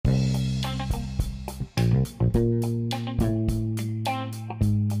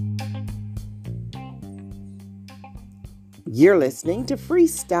You're listening to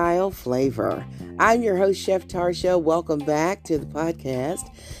Freestyle Flavor. I'm your host, Chef Tarsha. Welcome back to the podcast.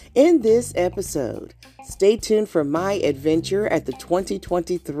 In this episode, stay tuned for my adventure at the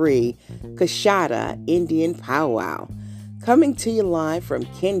 2023 Coushatta Indian PowWow. Coming to you live from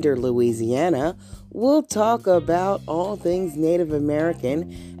Kinder, Louisiana, we'll talk about all things Native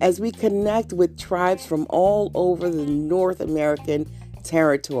American as we connect with tribes from all over the North American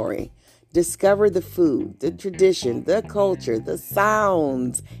territory. Discover the food, the tradition, the culture, the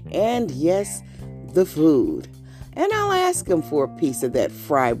sounds, and yes, the food. And I'll ask them for a piece of that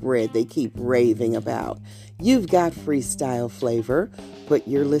fry bread they keep raving about. You've got freestyle flavor. Put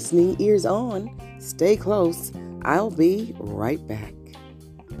your listening ears on. Stay close. I'll be right back.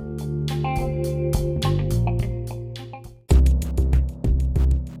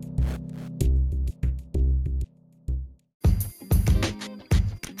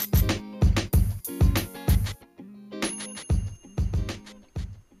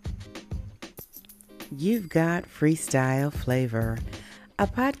 You've got Freestyle Flavor, a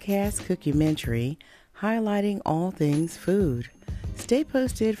podcast cookumentary highlighting all things food. Stay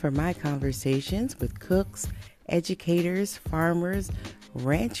posted for my conversations with cooks, educators, farmers,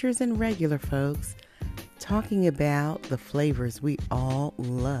 ranchers, and regular folks talking about the flavors we all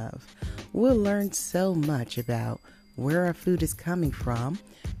love. We'll learn so much about where our food is coming from,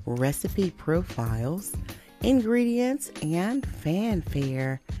 recipe profiles, ingredients, and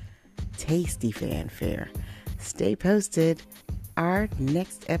fanfare. Tasty fanfare. Stay posted. Our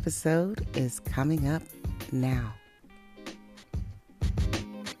next episode is coming up now.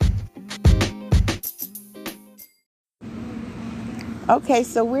 Okay,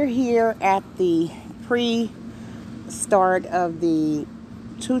 so we're here at the pre-start of the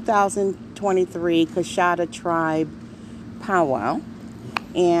 2023 Coushatta Tribe PowWow,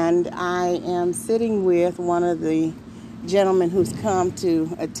 and I am sitting with one of the gentleman who's come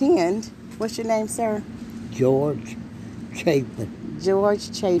to attend. What's your name, sir? George Chapin.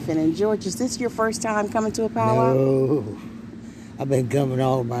 George Chapin. And George, is this your first time coming to a powwow? No. I've been coming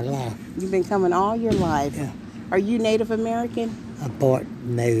all my life. You've been coming all your life? Yeah. Are you Native American? I'm part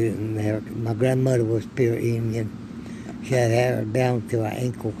Native American. My grandmother was pure Indian. She had hair down to her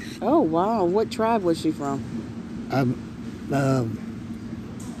ankles. Oh, wow. What tribe was she from?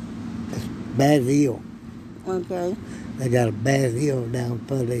 It's Basil. Okay. They got a Basil down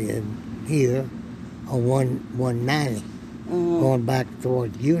further in here on 190, going back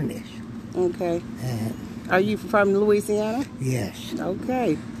towards Eunice. Okay. And are you from Louisiana? yes.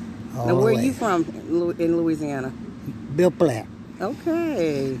 Okay. All Now, where the are you way. from in Louisiana? Bill Platt.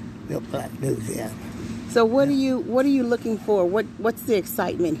 Okay. Bill Platt, Louisiana. So what are you looking for? What's the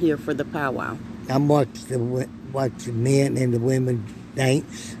excitement here for the powwow? I watch the men and the women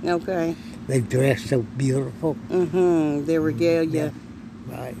dance. Okay. They dress so beautiful. Their regalia.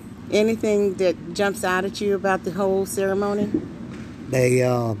 Yeah, right. Anything that jumps out at you about the whole ceremony? They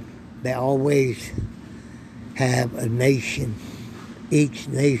always have a nation. Each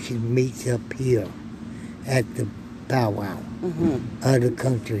nation meets up here at the powwow. Other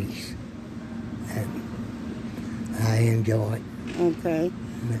countries. And I enjoy it. Okay.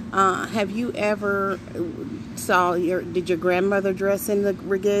 Have you ever did your grandmother dress in the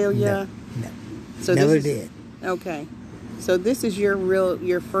regalia? No. So Never did. Okay. So this is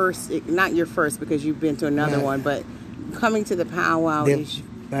your first, not your first because you've been to another Right. one, but coming to the powwow is...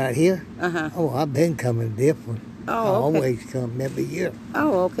 Right here? Uh-huh. Oh, I've been coming different. Oh, I okay. always come every year.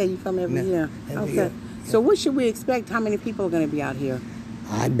 Oh, okay. You come every year. Every Okay. year. So what should we expect? How many people are going to be out here?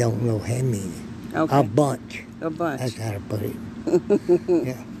 I don't know how many. Okay. A bunch. A bunch. That's how to put it.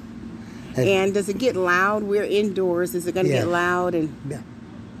 Yeah. And does it get loud? We're indoors. Is it going to get loud? And Yeah.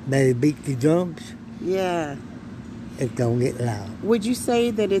 They beat the drums. yeah. It's going to get loud. Would you say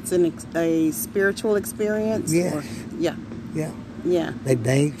that it's a spiritual experience? Yes. Or- yeah. Yeah. Yeah. They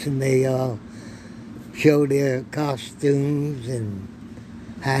dance and they show their costumes and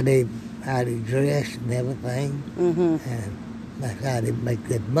how they dress and everything. And that's how they make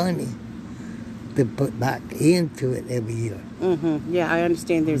their money to put back into it every year. Yeah, I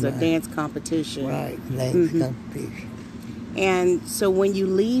understand there's a dance competition. Right, dance competition. And so when you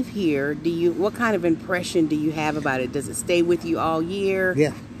leave here, what kind of impression do you have about it? Does it stay with you all year?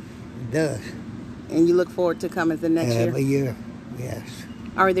 Yeah, it does. And you look forward to coming the next year? Every year, yes.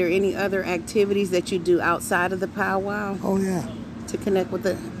 Are there any other activities that you do outside of the powwow Oh, yeah. to connect with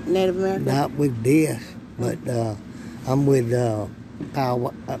the Native Americans? Not with this, but I'm with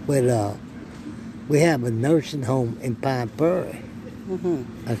we have a nursing home in Pine Prairie.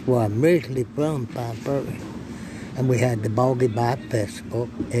 That's where I'm originally from, Pine Prairie. And we had the Boggy Bite Festival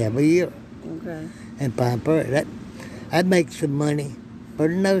every year. Okay. And Pine Prairie. That makes some money for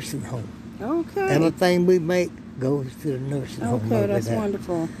the nursing home. Okay. Everything we make goes to the nursing home. Okay, that's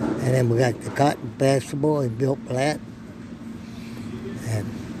wonderful. And then we got the Cotton Festival in Bill Platte. And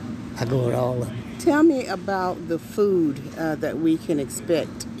I go to all of them. Tell me about the food that we can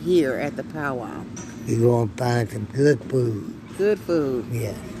expect here at the PowWow. You're going to find some good food. Good food.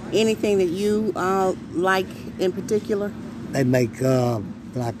 Yeah. Anything that you like in particular? They make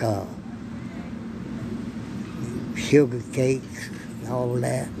like sugar cakes and all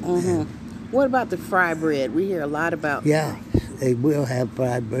that. Mm-hmm. What about the fried bread? We hear a lot about. Yeah, they will have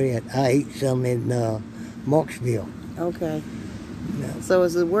fried bread. I ate some in Marksville. Okay. Yeah. So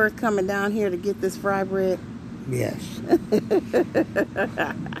is it worth coming down here to get this fried bread? Yes.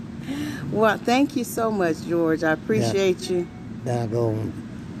 Well, thank you so much, George. I appreciate you. Now I go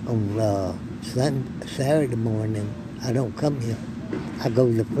on Saturday morning. I don't come here. I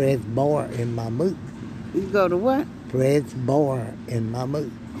go to Fred's Bar in Mammut. You go to what? Fred's Bar in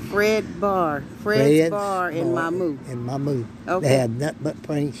Mammut. Fred's Bar in Mammut. In Mammut. Okay. They have nothing but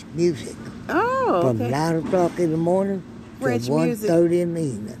French music. Oh, From okay. 9 o'clock in the morning French to music. 1:30 in the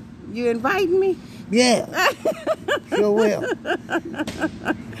evening. You inviting me? Yeah. Sure will.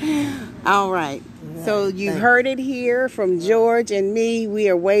 All right. So you heard it here from George and me. We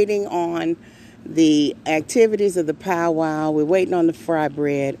are waiting on the activities of the PowWow. We're waiting on the fried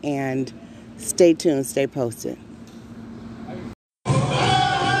bread, and stay tuned, stay posted.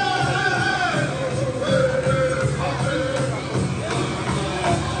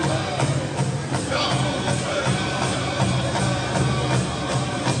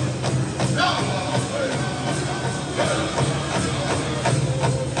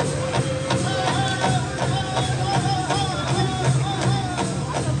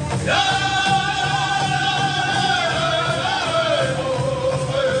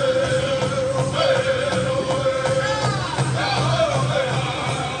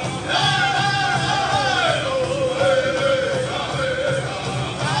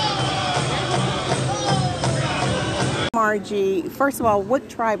 Margie, first of all, what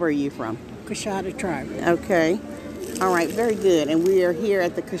tribe are you from? Coushatta tribe. Okay. All right, very good. And we are here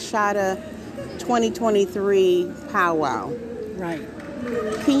at the Coushatta 2023 PowWow. Right.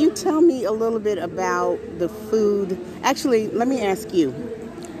 Can you tell me a little bit about the food? Actually, let me ask you,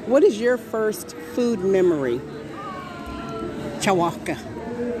 what is your first food memory? Chawaka.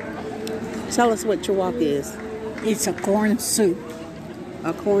 Tell us what chawaka is. It's a corn soup.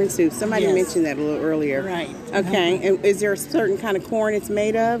 A corn soup. Somebody Yes. mentioned that a little earlier. Right. Okay. And is there a certain kind of corn it's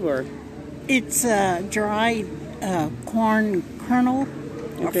made of, or? It's a dried corn kernel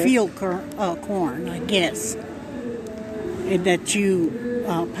or Okay. field corn, I guess, that you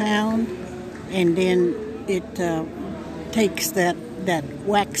pound, and then it takes that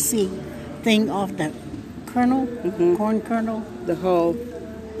waxy thing off the kernel, corn kernel. The whole.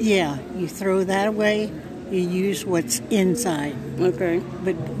 Yeah, you throw that away. You use what's inside. Okay.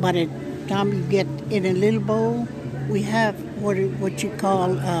 But by the time you get in a little bowl, we have what you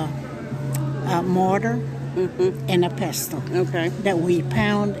call a mortar and a pestle. Okay. That we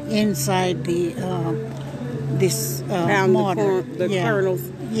pound inside the this Pound mortar. the kernels.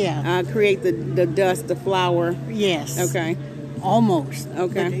 Yeah. Create the dust, the flour. Yes. Okay. Almost.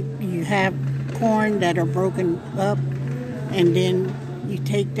 Okay. But you have corn that are broken up, and then you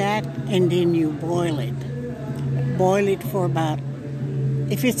take that and then you boil it. Boil it for about.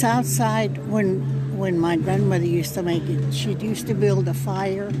 If it's outside, when my grandmother used to make it, she used to build a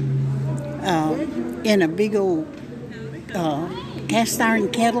fire in a big old cast iron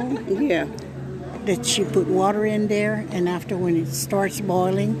kettle. Yeah. That she put water in there, and after when it starts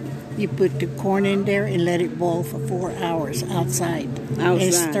boiling, you put the corn in there and let it boil for 4 hours outside. And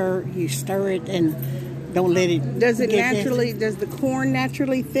you stir it and don't let it. Does it get naturally? Does the corn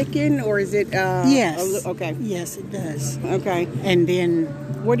naturally thicken, or is it? Yes. Okay. Yes, it does. Okay. And then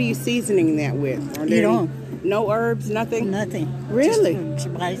What are you seasoning that with? Are there you don't. No herbs, nothing. Nothing. Really?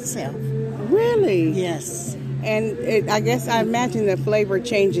 Just by itself. Really? Yes. And I guess I imagine the flavor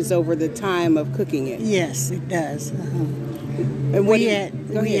changes over the time of cooking it. Yes, it does. And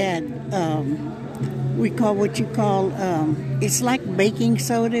we call what you call, it's like baking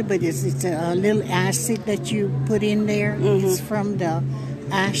soda, but it's a little acid that you put in there. Mm-hmm. It's from the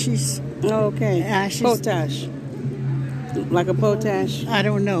ashes. Oh, okay. Ashes. Potash. Like a potash? I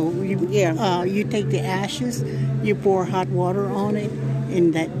don't know. You take the ashes, you pour hot water on it,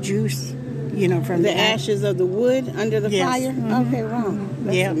 and that juice, from the ashes of the wood under the Yes. fire? Mm-hmm. Okay, wow.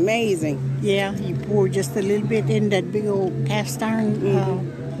 That's Yeah. amazing. Yeah, you pour just a little bit in that big old cast iron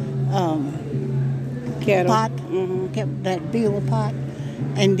Kettle. pot. kept that big old pot,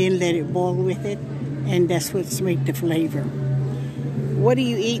 and then let it boil with it, and that's what's make the flavor. What do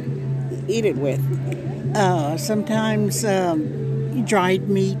you eat it with? Sometimes dried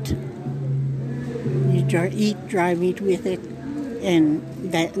meat. You eat dry meat with it, and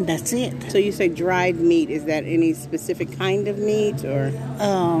that's it. So you say dried meat. Is that any specific kind of meat, or?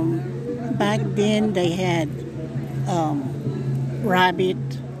 Back then they had rabbit,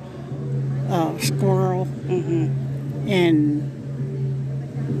 squirrel, and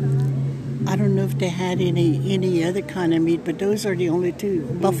I don't know if they had any other kind of meat, but those are the only two.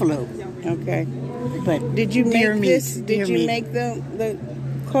 Buffalo. Okay. But did you deer make meat, this? deer Did you meat. make the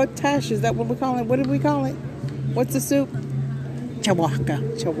kotash? Is that what we call it? What did we call it? What's the soup? Chawaka?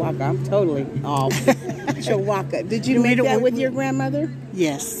 I'm totally off. Chawaka. Did you make that with your grandmother?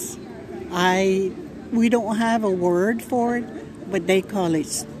 Yes. We don't have a word for it, but they call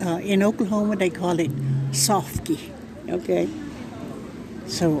it, in Oklahoma, they call it sofky. Okay.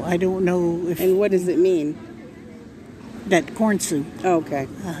 So I don't know if... And what does it mean? That corn soup. Okay.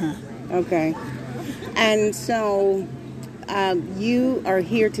 Okay. And so you are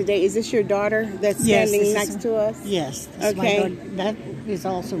here today. Is this your daughter that's standing next to us? Yes. That's okay. My daughter. That is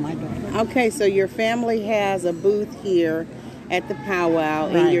also my daughter. Okay, so your family has a booth here at the PowWow,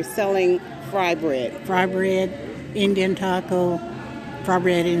 Right. and you're selling fry bread. Fry bread, Indian taco, fry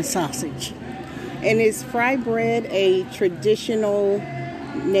bread and sausage. And is fry bread a traditional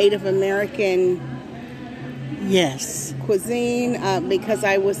Native American Yes. cuisine? Because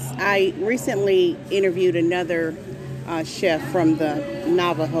I recently interviewed another chef from the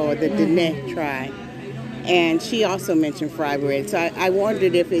Navajo, the Diné tribe, and she also mentioned fry bread. So I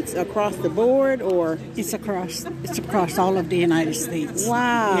wondered if it's across the board or It's across all of the United States.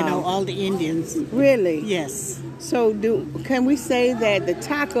 Wow. You know, all the Indians. really. Yes. So can we say that the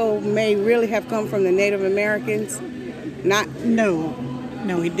taco may really have come from the Native Americans? Not. No,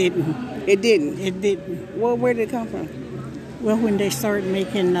 it didn't. It didn't. It didn't. Well, where did it come from? Well, when they started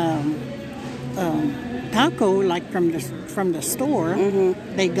making taco, like from the store,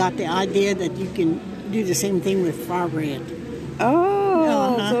 they got the idea that you can do the same thing with fry bread.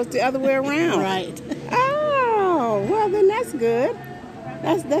 Oh, so it's the other way around. Right. Oh, well then that's good.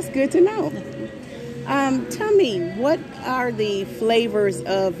 That's good to know. Tell me, what are the flavors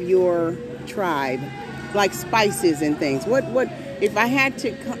of your tribe, like spices and things? What if I had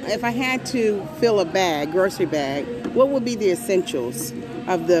to fill a grocery bag, what would be the essentials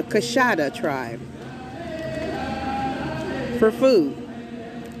of the Coushatta tribe for food?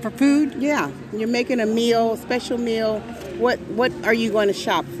 For food, Yeah, you're making a meal, special meal. What are you going to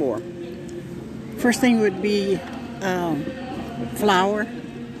shop for? first thing would be flour,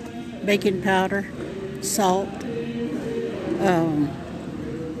 baking powder, salt,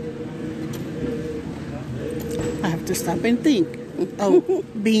 I have to stop and think. Oh,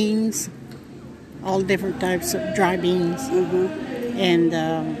 beans, all different types of dry beans, and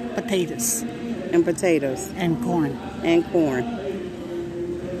potatoes. And potatoes. And corn. And corn.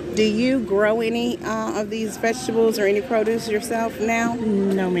 Do you grow any of these vegetables or any produce yourself now?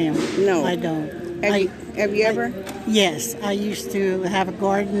 No, ma'am. No. I don't. Have you ever? Yes, I used to have a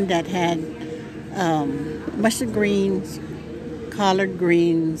garden that had mustard greens, collard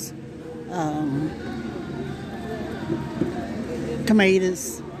greens,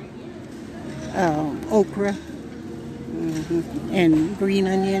 tomatoes, okra, and green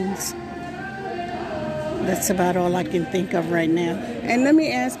onions. That's about all I can think of right now. And let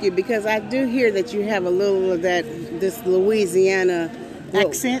me ask you, because I do hear that you have a little of this Louisiana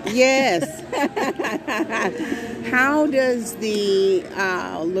accent. Yes. How does the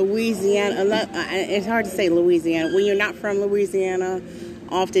Louisiana? It's hard to say Louisiana when you're not from Louisiana.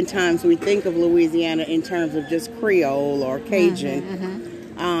 Oftentimes we think of Louisiana in terms of just Creole or Cajun.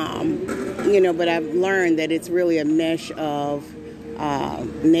 But I've learned that it's really a mesh of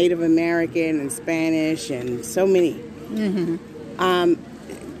Native American and Spanish and so many.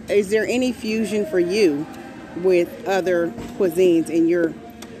 Is there any fusion for you with other cuisines in your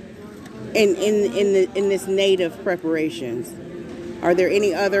in this native preparations? Are there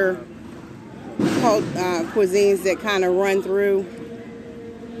any other cuisines that kind of run through?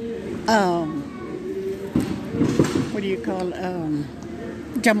 What do you call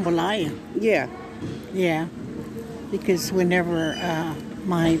jambalaya? Yeah. Yeah, because whenever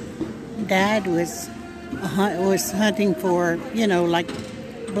my dad was hunting for, like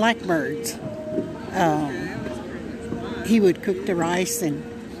blackbirds, he would cook the rice and,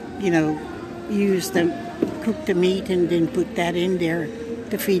 cook the meat and then put that in there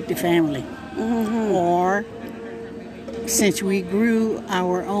to feed the family. Or since we grew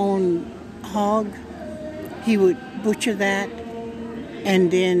our own hog, he would butcher that and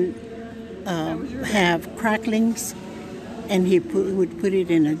then have cracklings, and he would put it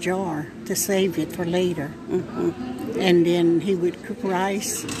in a jar to save it for later. And then he would cook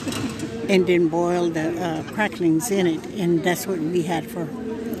rice and then boil the cracklings in it, and that's what we had for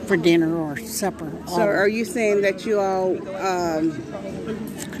dinner or supper. So are you saying that you all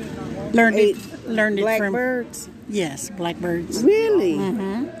learned ate it from blackbirds? Yes, blackbirds. Really?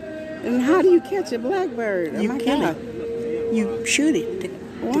 And how do you catch a blackbird? You kill it. You shoot it.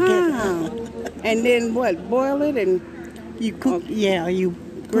 Wow. And then what? Boil it and you cook. Yeah, you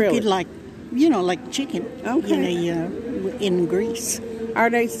grill cook it like like chicken. Okay. In grease. Are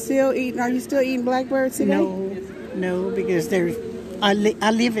you still eating blackbirds today? No, because I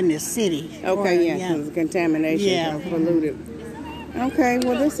live in the city. Okay, because contamination, polluted. Okay,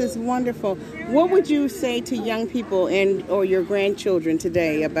 well, this is wonderful. What would you say to young people or your grandchildren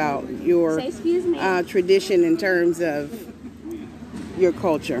today about your tradition in terms of your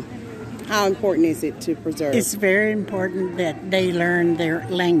culture? How important is it to preserve? It's very important that they learn their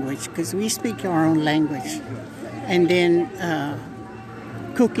language, because we speak our own language. And then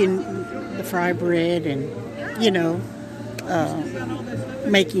cooking the fry bread and,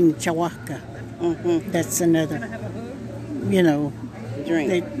 making chawaka. That's another,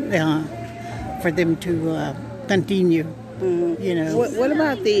 drink. For them to continue, What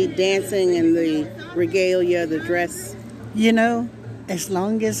about the dancing and the regalia, the dress? As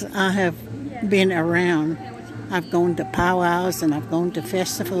long as I have been around, I've gone to powwows and I've gone to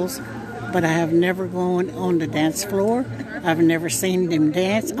festivals, but I have never gone on the dance floor. I've never seen them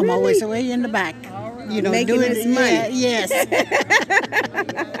dance. Really? I'm always way in the back, making doing this money. Yeah, yes.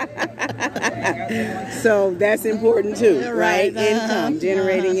 So that's important too, right? Income,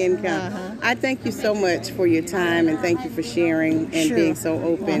 generating income. Uh-huh. I thank you so much for your time, and thank you for sharing and being so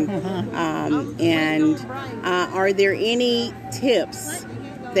open. Are there any tips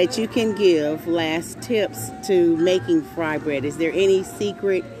that you can give, last tips to making fry bread? Is there any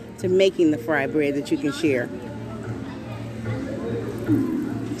secret to making the fry bread that you can share?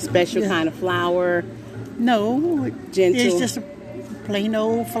 Special kind of flour? No, Gentle? it's just a plain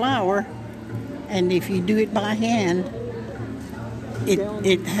old flour. And if you do it by hand,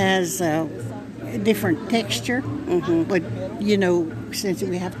 it has a different texture. But, since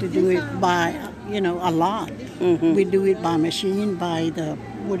we have to do it by, a lot, we do it by machine, by the,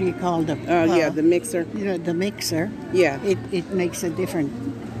 what do you call the... the mixer. The mixer. Yeah. It makes a different...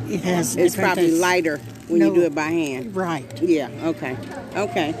 It has It's different probably taste. lighter when you do it by hand. Right. Yeah, okay.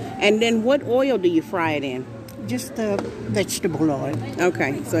 And then what oil do you fry it in? Just vegetable oil.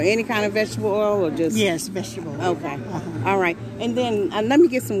 Okay, so any kind of vegetable oil or just... Yes, vegetable oil. Okay, all right. And then let me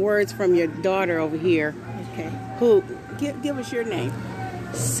get some words from your daughter over here. Okay. Who, give us your name.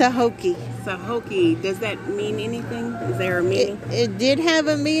 Sahoki. Sahoki, does that mean anything? Is there a meaning? It did have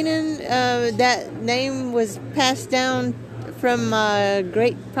a meaning. That name was passed down from my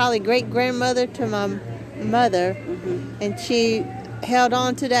great-grandmother to my mother, and she held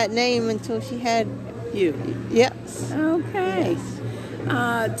on to that name until she had you. Yep. Okay.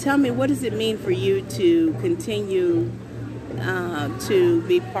 Yes. Tell me, what does it mean for you to continue to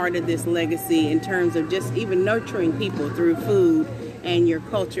be part of this legacy in terms of just even nurturing people through food and your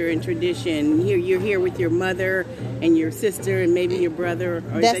culture and tradition? You're here with your mother and your sister and maybe your brother.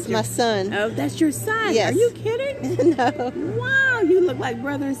 Or that's my son. Oh, that's your son? Yes. Are you kidding? No. Wow, you look like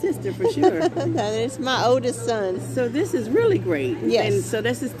brother and sister for sure. No, it's my oldest son. So this is really great. Yes. And so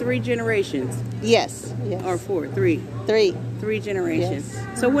this is 3 generations. Yes. Or 4, 3. 3 generations.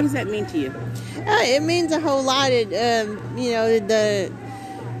 Yes. So what does that mean to you? It means a whole lot. The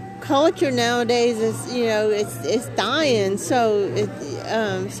culture nowadays is, it's dying. So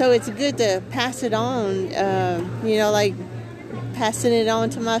it's good to pass it on. Like passing it on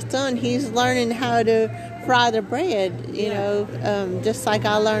to my son. He's learning how to fry the bread. Just like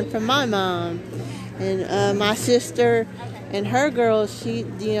I learned from my mom, and my sister and her girls.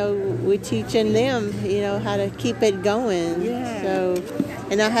 We're teaching them, how to keep it going. Yeah. So,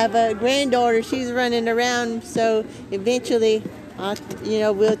 and I have a granddaughter. She's running around. So eventually,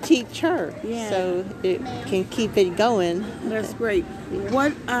 we'll teach her. Yeah. So it can keep it going. That's great.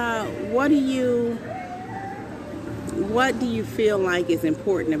 What do you feel like is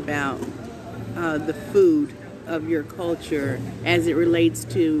important about the food of your culture as it relates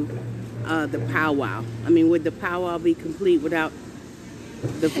to the powwow? I mean, would the powwow be complete without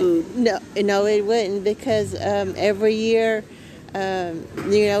the food? No, it wouldn't, because every year,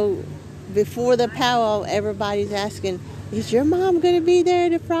 before the powwow, everybody's asking, is your mom going to be there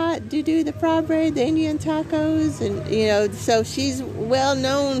to do the fry bread, the Indian tacos? And, you know, so she's well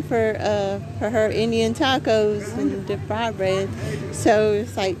known for her Indian tacos and the fry bread. So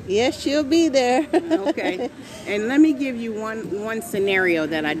it's like, yes, she'll be there. Okay. And let me give you one scenario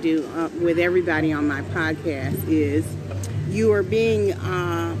that I do with everybody on my podcast is you are being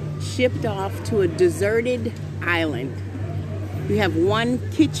shipped off to a deserted island. You have one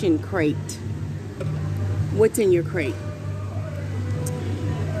kitchen crate. What's in your crate?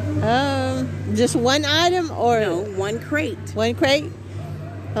 Just one item or No, one crate. one crate.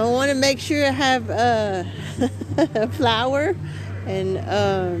 I want to make sure I have flour and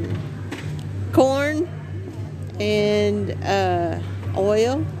corn and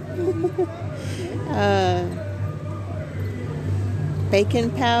oil,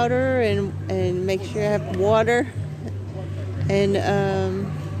 baking powder, and make sure I have water. And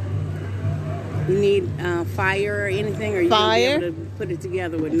You need fire or anything, or you Fire. gonna be able to put it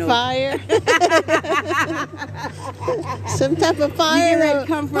together with no fire. Some type of fire. You get that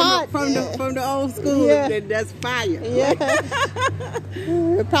come pot. from the old school. Yeah. That's fire. Yeah.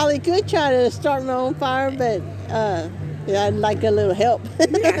 I probably could try to start my own fire, but yeah, I'd like a little help.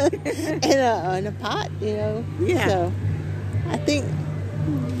 and a pot, you know. Yeah. So I think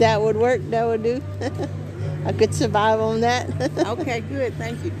that would work. That would do. I could survive on that. Okay, good.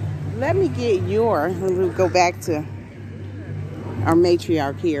 Thank you. Let me get we'll go back to our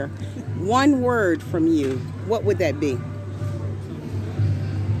matriarch here. One word from you. What would that be?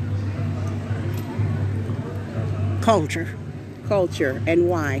 Culture. Culture. And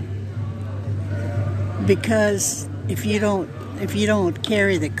why? Because if you don't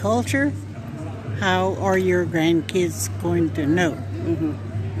carry the culture, how are your grandkids going to know?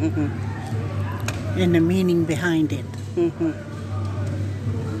 And the meaning behind it.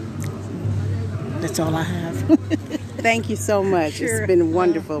 That's all I have. Thank you so much. Sure. It's been a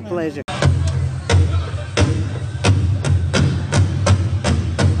wonderful pleasure.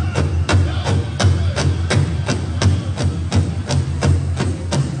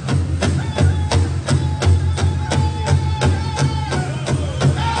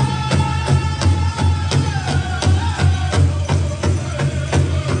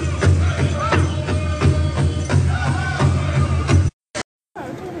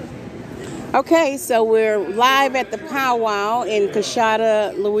 Okay, so we're live at the PowWow in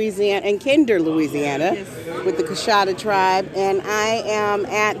Coushatta, Louisiana, and Kinder, Louisiana, with the Coushatta tribe, and I am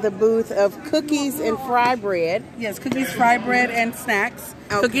at the booth of Cookies and Fry Bread. Yes, Cookies, Fry Bread, and Snacks.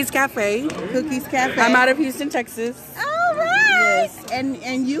 Okay. Cookies Cafe. Cookies Cafe. I'm out of Houston, Texas. All right. Yes,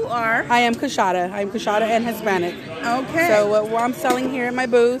 and you are. I am Coushatta. I'm Coushatta and Hispanic. Okay. So what I'm selling here at my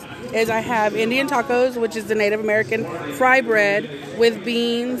booth is I have Indian tacos, which is the Native American fry bread with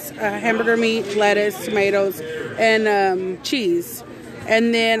beans, hamburger meat, lettuce, tomatoes, and cheese.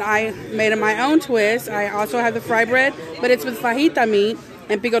 And then I made my own twist. I also have the fry bread, but it's with fajita meat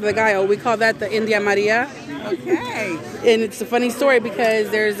and pico de gallo. We call that the India Maria. Okay. And it's a funny story because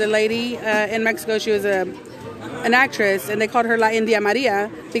there's a lady in Mexico. She was an actress, and they called her La India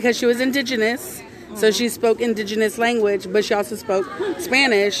Maria because she was indigenous. So she spoke indigenous language, but she also spoke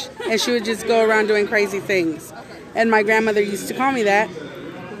Spanish, and she would just go around doing crazy things. And my grandmother used to call me that.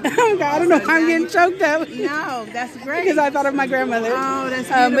 Oh God, I don't know why I'm getting choked up. No, that's great. Because I thought of my grandmother. Oh, that's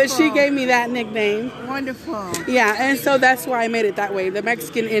beautiful. But she gave me that nickname. Wonderful. Yeah, and so that's why I made it that way. The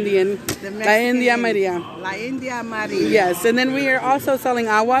Mexican Indian. The La India Maria. La India Maria. Yes, and then we are also selling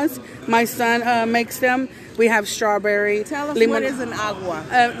aguas. My son makes them. We have strawberry. Tell us lemon. what is an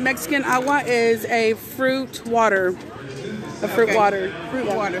agua? Mexican agua is a fruit water. Fruit water. Fruit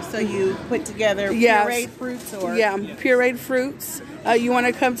water. So you put together Yes. pureed fruits or Yeah, pureed fruits. You want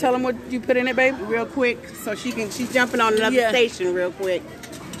to come tell them what you put in it, babe? real quick so she's jumping on another Yeah. station real quick.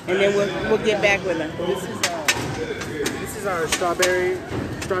 And then we'll get back with her. This is our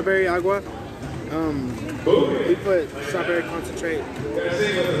strawberry agua. We put strawberry concentrate.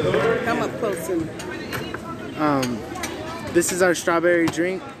 Come up close to me. This is our strawberry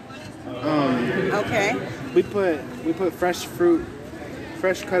drink. Okay. We put fresh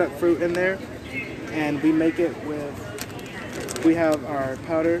cut up fruit in there, and we make it with. We have our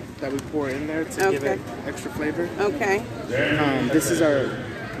powder that we pour in there to give it extra flavor. Okay. This is our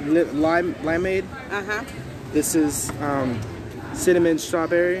limeade. Uh-huh. This is cinnamon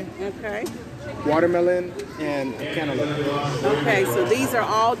strawberry, Okay. watermelon, and cantaloupe. Okay, so these are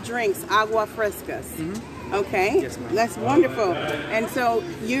all drinks, agua frescas. Okay. Yes, ma'am. That's wonderful. And so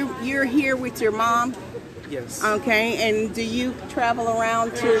you're here with your mom? Yes. Okay, and do you travel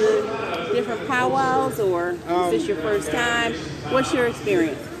around to different powwows, or is this your first time? What's your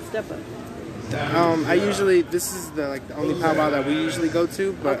experience? Step up. This is the only powwow that we usually go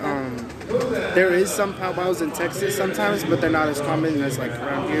to, but there is some powwows in Texas sometimes, but they're not as common as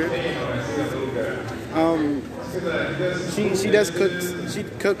around here. She does cooks. She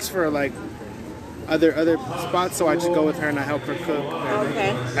cooks for other spots, so I just go with her and I help her cook.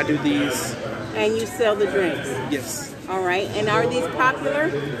 Okay. I do these. And you sell the drinks. Yes. All right. And are these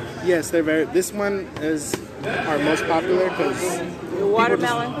popular? Yes, they're very. This one is our most popular because the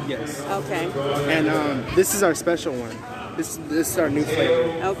watermelon. Yes. Okay. And this is our special one. This is our new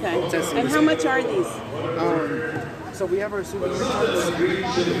flavor. Okay. And how much are these? So we have our souvenir cards.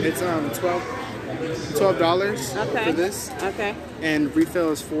 It's $12 for this. Okay. And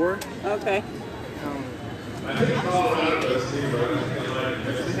refill is $4. Okay. We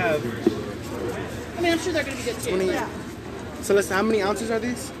have. I mean, I'm sure they're going to be good too. 20. So listen, how many ounces are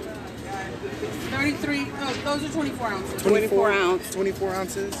these? 33. Oh, those are 24 ounces. 24 ounce. 24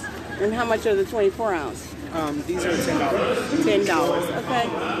 ounces. And how much are the 24 ounce? These are $10. $10. Okay.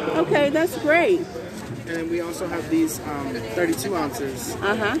 Okay, that's great. And then we also have these 32 ounces.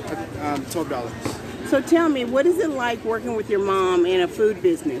 $12. So tell me, what is it like working with your mom in a food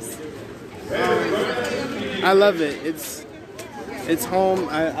business? I love it. It's home.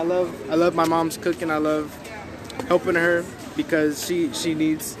 I love my mom's cooking. I love helping her because she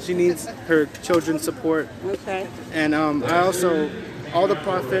needs her children's support. Okay. And I also, all the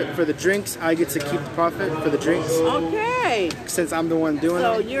profit for the drinks, I get to keep the profit for the drinks. Okay. Since I'm the one doing it.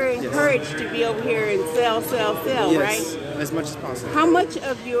 So you're encouraged to be over here and sell, yes, right? As much as possible. How much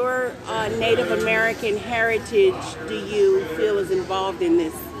of your Native American heritage do you feel is involved in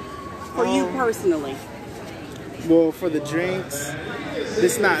this? For you personally? Well, for the drinks,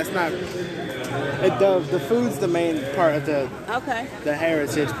 it's not. The food's the main part of the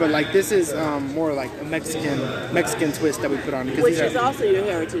heritage, but this is more like a Mexican twist that we put on it. Which is also your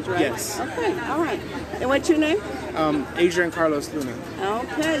heritage, right? Yes. Okay, all right. And what's your name? Adrian Carlos Luna.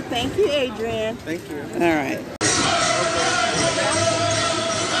 Okay, thank you, Adrian. Thank you. All right.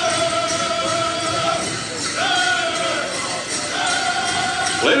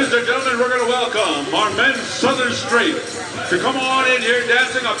 Ladies and gentlemen, we're going to welcome our men Southern Straight to come on in here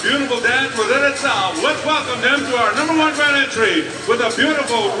dancing a beautiful dance within itself. Let's welcome them to our #1 grand entry with a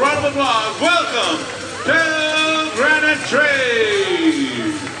beautiful round of applause. Welcome, Del Grand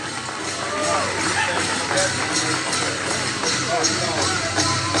Entry.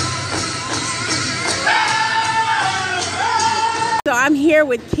 So I'm here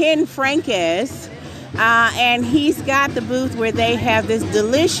with Ken Frances. And he's got the booth where they have this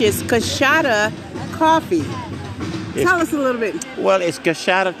delicious Coushatta coffee. Tell us a little bit. Well, it's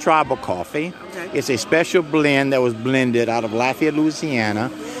Coushatta Tribal Coffee. Okay. It's a special blend that was blended out of Lafayette, Louisiana,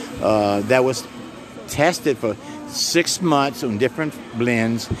 that was tested for 6 months on different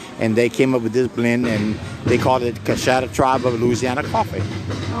blends, and they came up with this blend, and they called it Coushatta Tribe of Louisiana Coffee.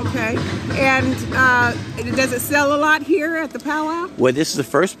 Okay. And does it sell a lot here at the PowWow? Well, this is the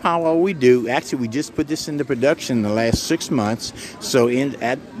first PowWow we do. Actually, we just put this into production in the last 6 months. So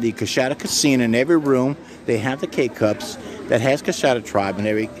at the Coushatta Casino, in every room, they have the K-Cups that has Coushatta Tribe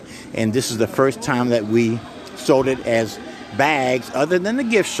and this is the first time that we sold it as bags other than the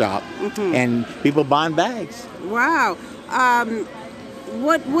gift shop, and people buying bags. Wow.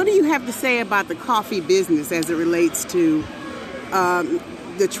 What do you have to say about the coffee business as it relates to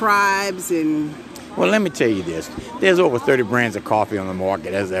the tribes and... Well, let me tell you this. There's over 30 brands of coffee on the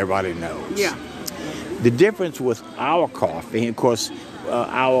market, as everybody knows. Yeah. The difference with our coffee, of course,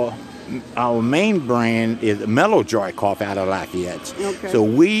 our main brand is Mellow Joy Coffee out of Lafayette. Okay. So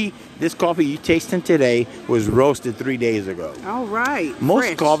this coffee you're tasting today was roasted 3 days ago. All right. Most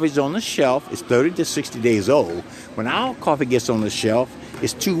Fresh. coffees on the shelf is 30 to 60 days old. When our coffee gets on the shelf,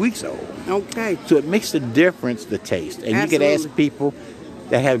 it's 2 weeks old. Okay. So it makes the difference, the taste. And Absolutely. you could ask people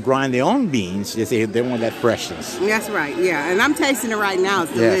that have grind their own beans, they want that freshness. That's right, yeah. And I'm tasting it right now.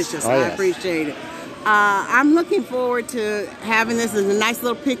 It's delicious. Yes. Oh, I yes. appreciate it. I'm looking forward to having this as a nice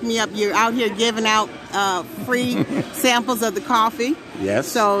little pick-me-up. You're out here giving out free samples of the coffee. Yes.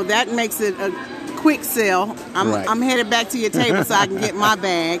 So that makes it a quick sell. I'm headed back to your table so I can get my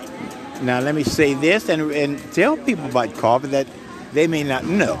bag. Now, let me say this and tell people about coffee that they may not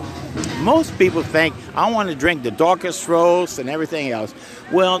know. Most people think, I want to drink the darkest roast and everything else.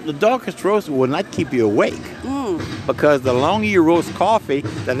 Well, the darkest roast will not keep you awake. Because the longer you roast coffee,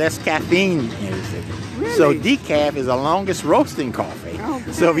 the less caffeine in it. Really? So decaf is the longest roasting coffee.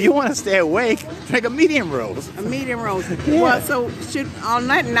 Okay. So if you want to stay awake, drink a medium roast. A medium roast. Yeah. Well, so on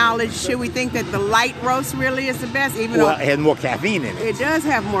that knowledge, should we think that the light roast really is the best? Even Well, though it has more caffeine in it. it does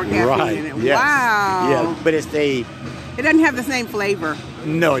have more caffeine Right. in it. Yes. Wow. Yeah, but it's the It doesn't have the same flavor.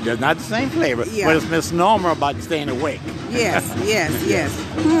 No, it does not the same flavor. Yeah. But it's misnomer about staying awake. Yes.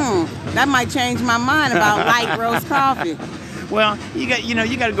 That might change my mind about light roast coffee. Well, you got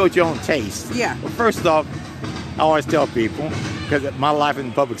to go with your own taste. Yeah. Well, first off, I always tell people, because my life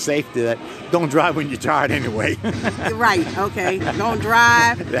in public safety, that don't drive when you're tired anyway. Right, okay. Don't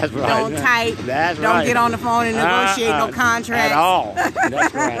drive. That's right. Don't type. That's don't right. Get on the phone and negotiate no contracts. At all.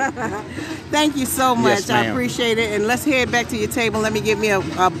 That's right. Thank you so much. Yes, ma'am. I appreciate it. And let's head back to your table. Let me get me a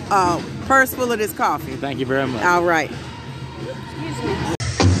purse full of this coffee. Thank you very much. All right.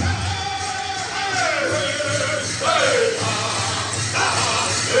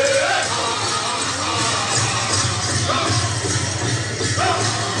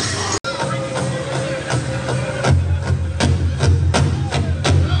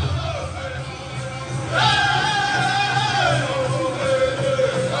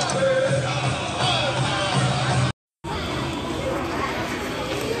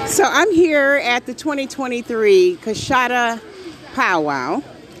 So I'm here at the 2023 Coushatta PowWow,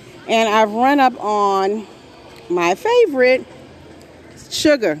 and I've run up on my favorite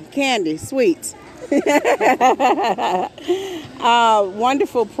sugar, candy, sweets.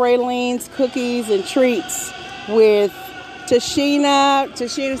 Wonderful pralines, cookies, and treats with Tashina,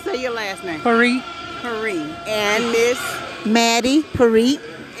 say your last name. Parit. And Miss Maddie Parit.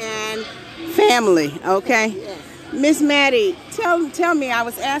 and family, okay? Miss Maddie, tell me, I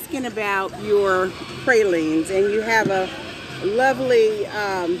was asking about your pralines, and you have a lovely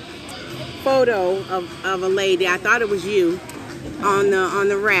photo of a lady. I thought it was you on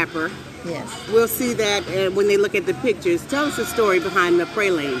the wrapper. Yes. We'll see that when they look at the pictures. Tell us the story behind the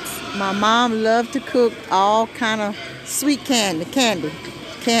pralines. My mom loved to cook all kind of sweet candy,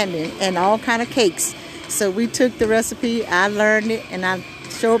 and all kind of cakes. So we took the recipe. I learned it, and I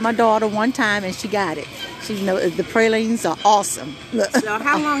showed my daughter one time, and she got it. She the pralines are awesome. So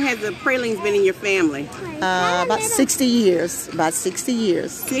how long has the pralines been in your family? About 60 years.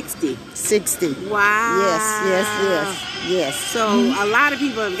 60. 60. Wow. Yes. So a lot of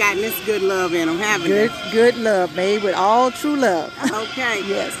people have gotten this good love in them, haven't they? Good love, made with all true love. Okay.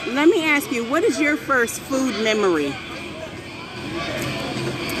 Yes. Let me ask you, what is your first food memory?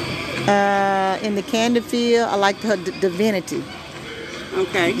 In the candy field, I like the divinity.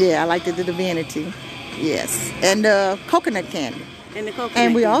 Okay. Yeah, I like the divinity. Yes. And coconut candy. And the coconut.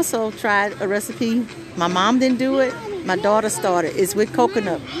 And we candy. also tried a recipe. My mom didn't do it. My daughter started. It's with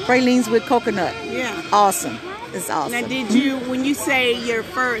coconut. Pralines with coconut. Yeah. Awesome. It's awesome. Now, did you, when you say your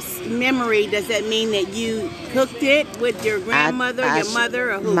first memory, does that mean that you cooked it with your grandmother, your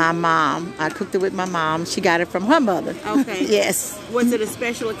mother, or who? My mom. I cooked it with my mom. She got it from her mother. Okay. Yes. Was it a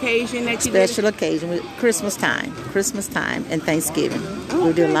special occasion that you Special occasion with Christmas time and Thanksgiving. Okay.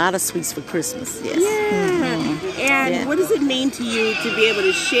 We do a lot of sweets for Christmas. Yes. Yeah. And Yeah. what does it mean to you to be able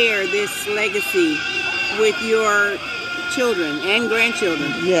to share this legacy with your children and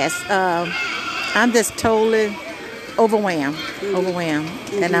grandchildren? Yes. I'm just totally overwhelmed.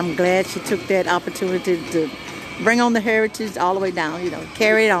 And I'm glad she took that opportunity to bring on the heritage all the way down,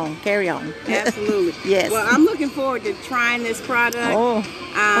 carry on. Absolutely. Yes. Well, I'm looking forward to trying this product. Oh,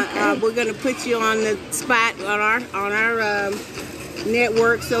 okay. We're going to put you on the spot on our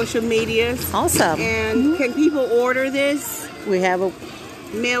network, social medias. Awesome. And can people order this? We have a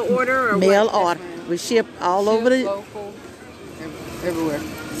Mail order or mail what? order. We ship all over the Local, everywhere.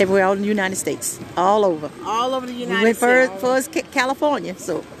 everywhere in the United States, all over. All over the United We went States. for California,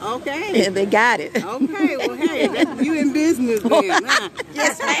 so Okay. yeah, they got it. Okay. Well, hey, you in business then, huh?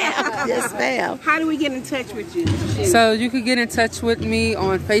 Yes, ma'am. Yes, ma'am. How do we get in touch with you? So you can get in touch with me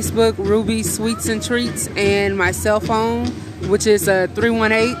on Facebook, Ruby Sweets and Treats, and my cell phone, which is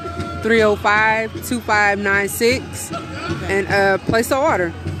 318-305-2596, and place an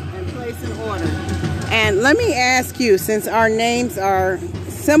order. And place an order. And let me ask you, since our names are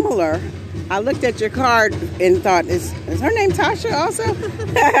similar, I looked at your card and thought, is her name Tasha also?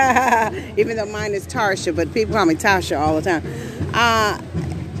 Even though mine is Tarsha, but people call me Tasha all the time.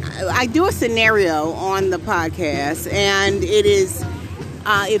 I do a scenario on the podcast, and it is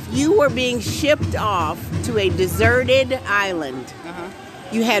if you were being shipped off to a deserted island,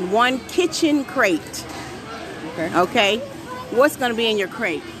 you had one kitchen crate. Okay? What's going to be in your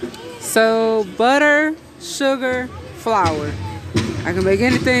crate? So butter, sugar, flour. I can make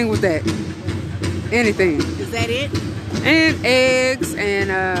anything with that. Anything. Is that it? And eggs and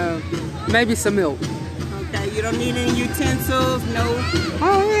maybe some milk. Okay, you don't need any utensils, no.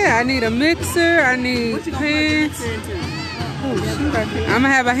 Oh yeah, I need a mixer. I need What you gonna put the pans. mixer into? I'm gonna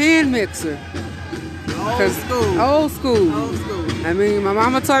have a hand mixer. Old school. Old school. Old school. I mean, my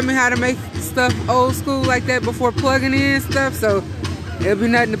mama taught me how to make stuff old school like that before plugging in stuff, so it'll be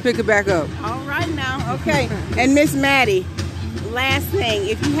nothing to pick it back up. All right now, okay. And Miss Maddie, last thing,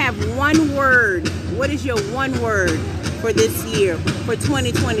 if you have one word, what is your one word for this year, for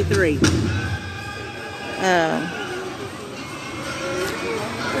 2023?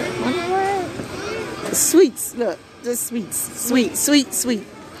 One word. Sweets. Look, just sweets. Sweet.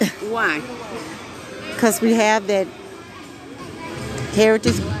 Why? Because we have that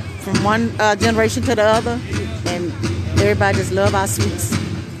heritage from one generation to the other, and everybody just love our sweets.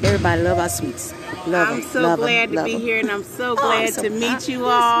 Everybody love our sweets. I'm so glad to be here, and I'm so glad to meet you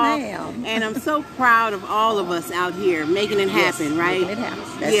all. And I'm so proud of all of us out here making it happen, right? Making it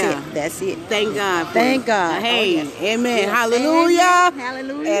happen. That's it. Thank God. Thank God. Hey, amen. Yes. Hallelujah.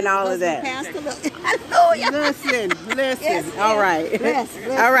 Hallelujah. And all of that. Hallelujah. Listen. Yes, all right. Bless,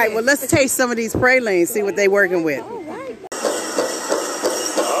 all right. Well, let's taste some of these pralines, see what they're working with.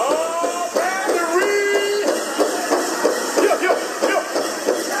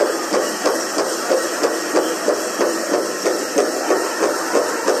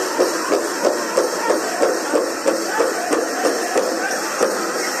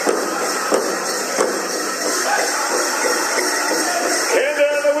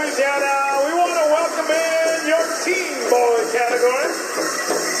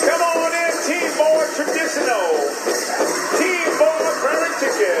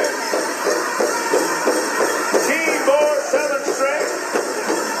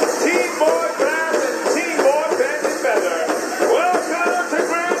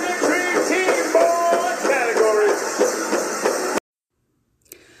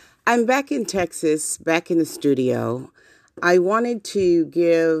 I'm back in Texas, back in the studio. I wanted to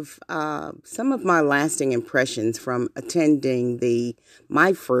give some of my lasting impressions from attending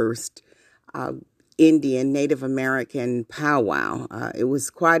my first Indian Native American PowWow. It was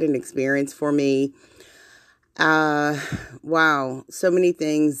quite an experience for me. Wow, so many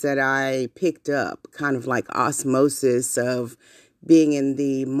things that I picked up, kind of like osmosis of being in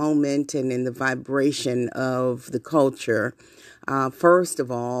the moment and in the vibration of the culture. First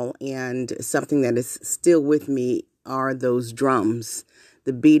of all, and something that is still with me, are those drums.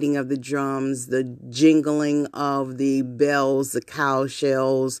 The beating of the drums, the jingling of the bells, the cow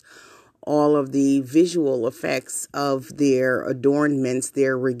shells, all of the visual effects of their adornments,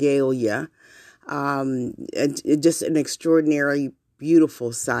 their regalia. Just an extraordinary,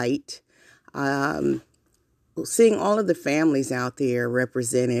 beautiful sight. Seeing all of the families out there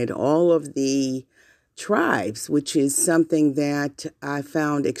represented, all of the tribes, which is something that I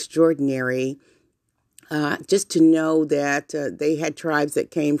found extraordinary. Just to know that they had tribes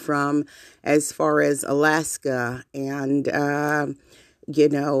that came from as far as Alaska and,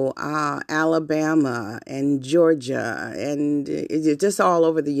 Alabama and Georgia and just all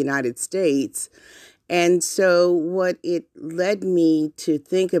over the United States. And so what it led me to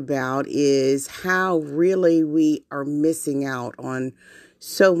think about is how really we are missing out on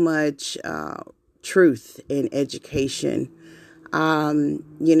so much truth in education. How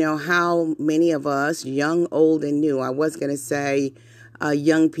many of us, young, old, and new, I was going to say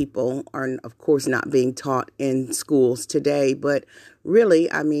young people are, of course, not being taught in schools today. But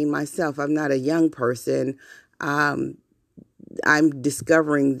really, I mean, myself, I'm not a young person. I'm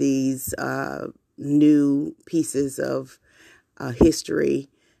discovering these new pieces of history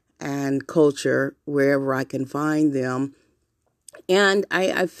and culture wherever I can find them. And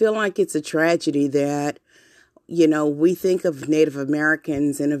I feel like it's a tragedy that, we think of Native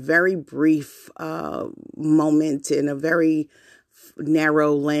Americans in a very brief moment, in a very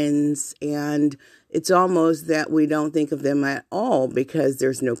narrow lens, and it's almost that we don't think of them at all because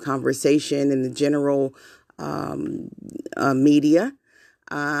there's no conversation in the general media.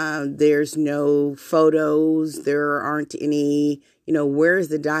 There's no photos. There aren't any, where's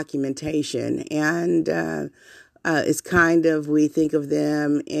the documentation? And it's kind of, we think of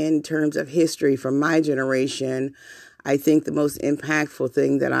them in terms of history from my generation. I think the most impactful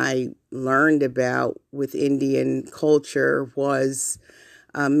thing that I learned about with Indian culture was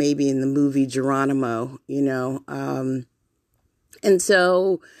maybe in the movie Geronimo, and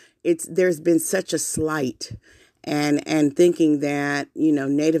so there's been such a slight and thinking that,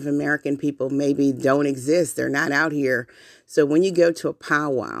 Native American people maybe don't exist. They're not out here. So when you go to a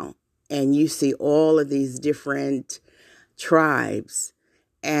powwow and you see all of these different tribes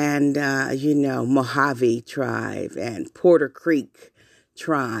and, Mojave tribe and Porter Creek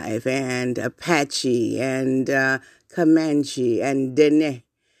tribe and Apache and Comanche and Dene,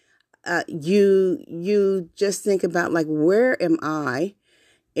 you just think about, like, where am I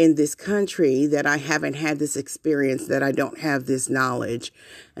in this country that I haven't had this experience, that I don't have this knowledge.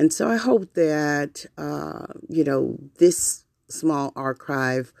 And so I hope that, this small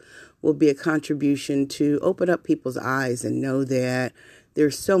archive will be a contribution to open up people's eyes and know that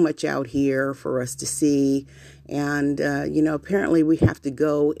there's so much out here for us to see. And, apparently we have to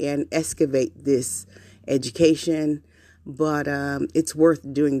go and excavate this education, but it's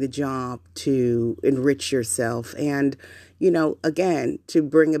worth doing the job to enrich yourself and, again, to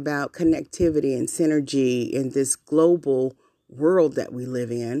bring about connectivity and synergy in this global world that we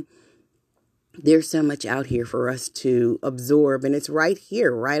live in. There's so much out here for us to absorb, and it's right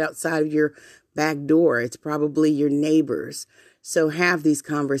here, right outside of your back door. It's probably your neighbors. So have these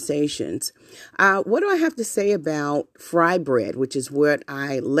conversations. What do I have to say about fry bread, which is what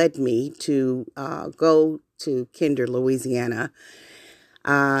led me to go to Kinder, Louisiana.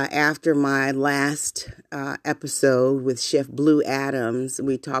 After my last episode with Chef Blue Adams,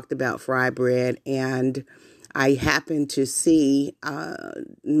 we talked about fry bread, and I happened to see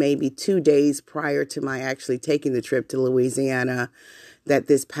maybe 2 days prior to my actually taking the trip to Louisiana that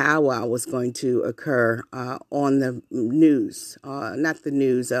this powwow was going to occur on the news, not the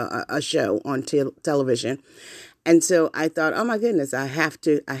news, a show on television. And so I thought, oh my goodness, I have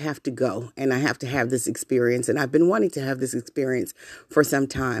to go, and I have to have this experience. And I've been wanting to have this experience for some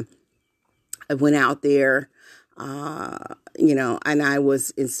time. I went out there, and I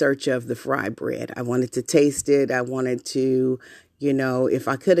was in search of the fry bread. I wanted to taste it. I wanted to, if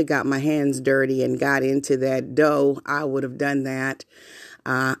I could have got my hands dirty and got into that dough, I would have done that.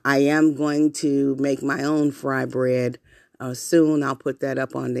 I am going to make my own fry bread. Soon I'll put that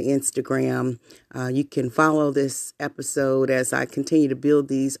up on the Instagram. You can follow this episode as I continue to build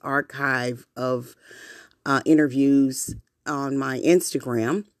these archive of interviews on my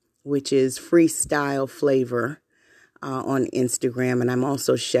Instagram, which is Freestyle Flavor on Instagram. And I'm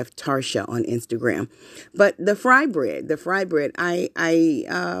also Chef Tarsha on Instagram. But the fry bread, I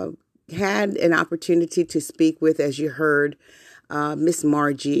had an opportunity to speak with, as you heard, Miss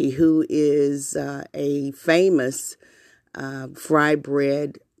Margie, who is a famous fry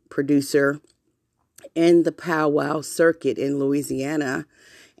bread producer in the PowWow circuit in Louisiana.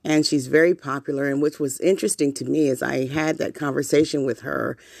 And she's very popular. And which was interesting to me as I had that conversation with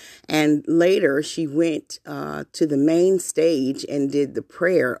her. And later she went to the main stage and did the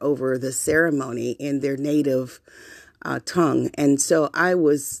prayer over the ceremony in their native tongue. And so I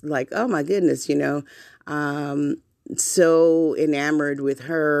was like, oh my goodness, so enamored with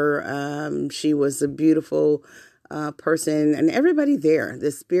her. She was a beautiful person, and everybody there.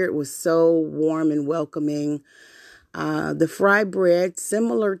 The spirit was so warm and welcoming. The fry bread,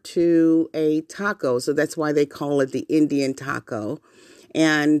 similar to a taco, so that's why they call it the Indian taco.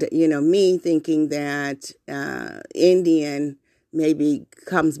 And, me thinking that Indian maybe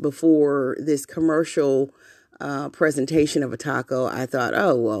comes before this commercial presentation of a taco, I thought,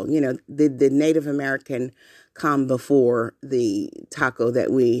 oh, well, the Native American come before the taco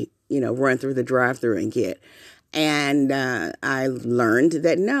that we, run through the drive-thru and get. And I learned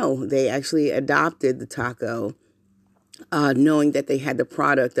that no, they actually adopted the taco, knowing that they had the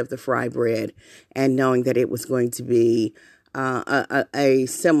product of the fry bread and knowing that it was going to be a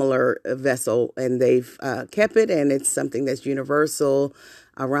similar vessel. And they've kept it, and it's something that's universal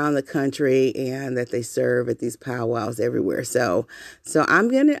around the country and that they serve at these powwows everywhere. So I'm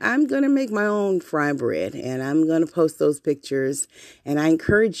gonna make my own fry bread, and I'm gonna post those pictures, and I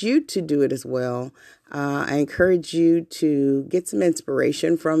encourage you to do it as well. I encourage you to get some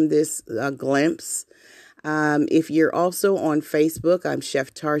inspiration from this glimpse. If you're also on Facebook, I'm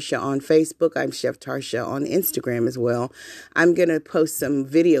Chef Tarsha on Facebook. I'm Chef Tarsha on Instagram as well. I'm going to post some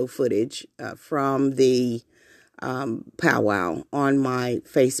video footage from the powwow on my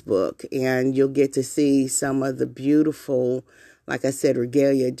Facebook, and you'll get to see some of the beautiful, like I said,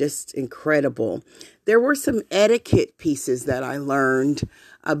 regalia, just incredible. There were some etiquette pieces that I learned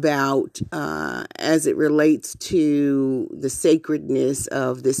about as it relates to the sacredness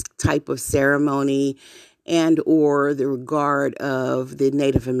of this type of ceremony and or the regard of the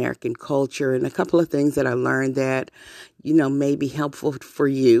Native American culture, and a couple of things that I learned that, may be helpful for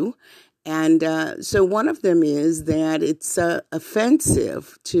you. And so one of them is that it's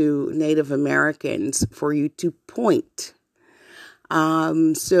offensive to Native Americans for you to point.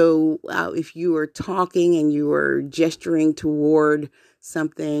 So if you are talking and you are gesturing toward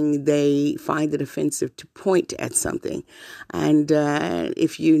something, they find it offensive to point at something. And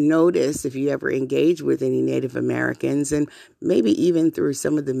if you ever engage with any Native Americans, and maybe even through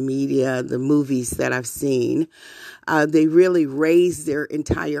some of the media, the movies that I've seen, they really raise their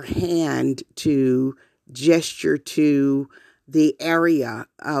entire hand to gesture to the area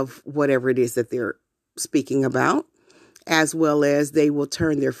of whatever it is that they're speaking about, as well as they will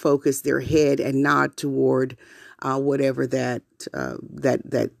turn their focus, their head, and nod toward whatever that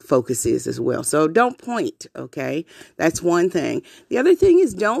focus is as well. So don't point, okay? That's one thing. The other thing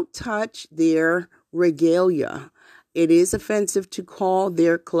is don't touch their regalia. It is offensive to call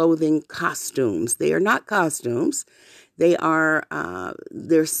their clothing costumes. They are not costumes. They are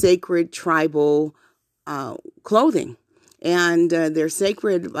their sacred tribal clothing. And they're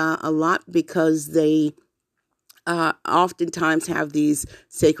sacred a lot because they oftentimes have these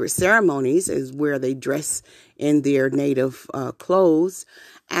sacred ceremonies is where they dress in their native clothes,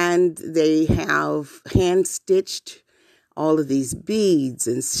 and they have hand-stitched all of these beads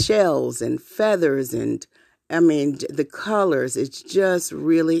and shells and feathers, and I mean the colors. It's just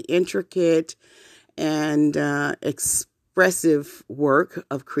really intricate and expressive work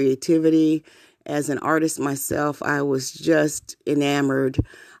of creativity. As an artist myself, I was just enamored.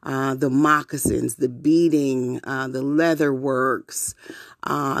 The moccasins, the beading, the leather works,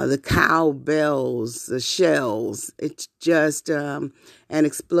 the cowbells, the shells. It's just an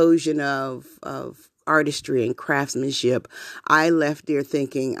explosion of artistry and craftsmanship. I left there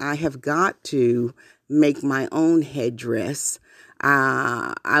thinking I have got to make my own headdress.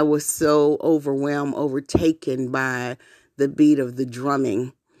 I was so overtaken by the beat of the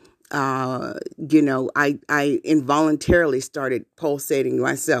drumming. I involuntarily started pulsating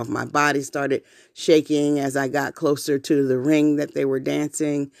myself. My body started shaking as I got closer to the ring that they were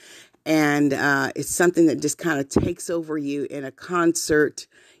dancing. And it's something that just kind of takes over you in a concert.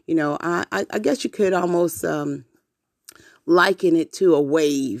 I guess you could almost liken it to a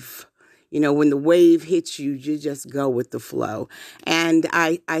wave. When the wave hits you, you just go with the flow. And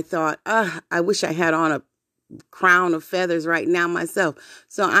I thought, I wish I had on a crown of feathers right now myself.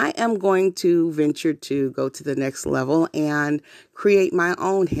 So I am going to venture to go to the next level and create my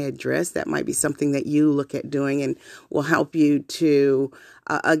own headdress. That might be something that you look at doing and will help you to,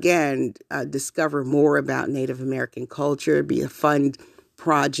 discover more about Native American culture. It'd be a fun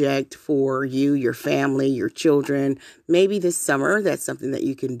project for you, your family, your children. Maybe this summer, that's something that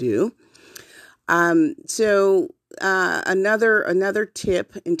you can do. Another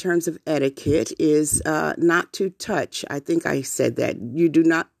tip in terms of etiquette is not to touch. I think I said that. You do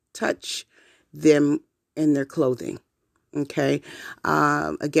not touch them in their clothing. Okay.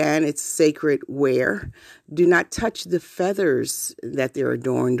 Again, it's sacred wear. Do not touch the feathers that they're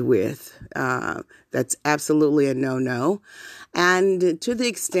adorned with. That's absolutely a no-no. And to the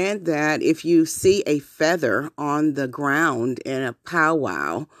extent that if you see a feather on the ground in a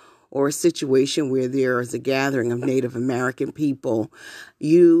powwow, or a situation where there is a gathering of Native American people,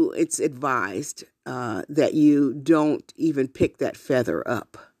 it's advised that you don't even pick that feather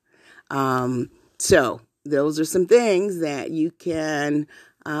up. So those are some things that you can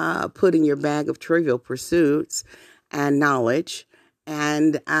put in your bag of trivial pursuits and knowledge,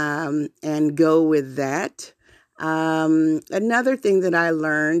 and go with that. Another thing that I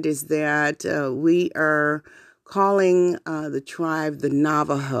learned is that we are calling the tribe the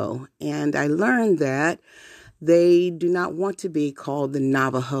Navajo. And I learned that they do not want to be called the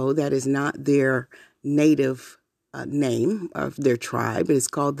Navajo. That is not their native name of their tribe. It is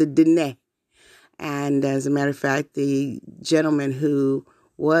called the Diné. And as a matter of fact, the gentleman who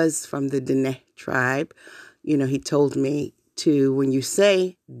was from the Diné tribe, he told me when you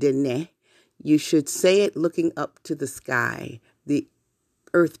say Diné, you should say it looking up to the sky. The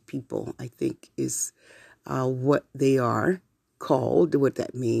earth people, I think, is what they are called, what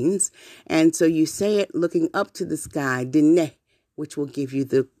that means. And so you say it looking up to the sky, Diné, which will give you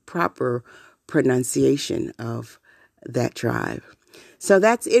the proper pronunciation of that tribe. So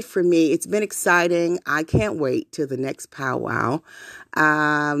that's it for me. It's been exciting. I can't wait till the next powwow.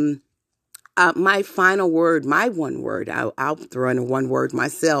 My final word, my one word, I'll throw in a one word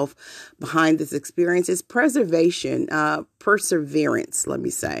myself behind this experience is preservation, perseverance, let me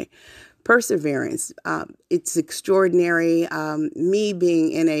say. Perseverance. It's extraordinary. Me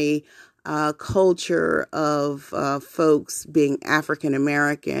being in a culture of folks being African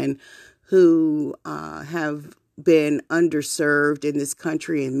American who have been underserved in this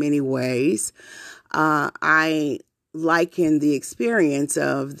country in many ways. I liken the experience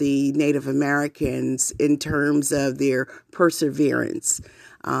of the Native Americans in terms of their perseverance,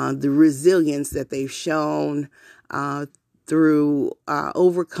 the resilience that they've shown through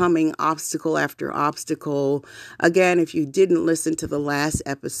overcoming obstacle after obstacle. Again, if you didn't listen to the last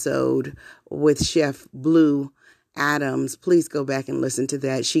episode with Chef Blue Adams, please go back and listen to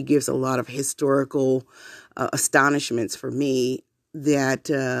that. She gives a lot of historical astonishments for me that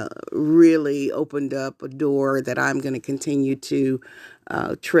really opened up a door that I'm going to continue to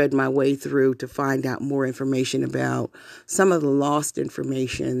tread my way through to find out more information about some of the lost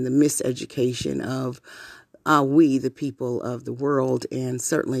information, the miseducation of we, the people of the world, and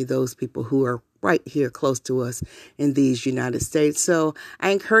certainly those people who are right here close to us in these United States. So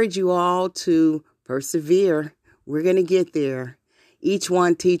I encourage you all to persevere. We're going to get there. Each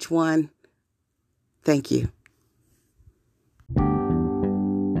one teach one. Thank you.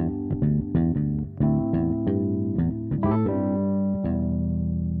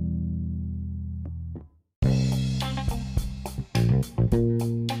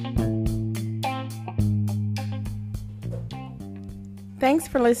 Thanks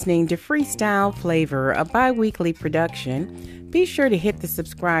for listening to Freestyle Flavor, a bi-weekly production. Be sure to hit the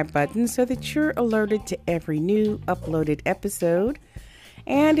subscribe button so that you're alerted to every new uploaded episode.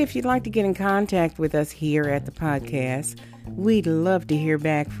 And if you'd like to get in contact with us here at the podcast, we'd love to hear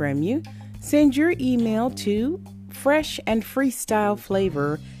back from you. Send your email to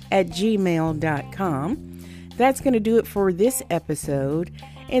freshandfreestyleflavor@gmail.com. That's going to do it for this episode.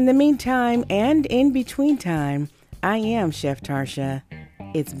 In the meantime and in between time, I am Chef Tarsha.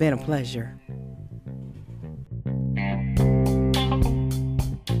 It's been a pleasure.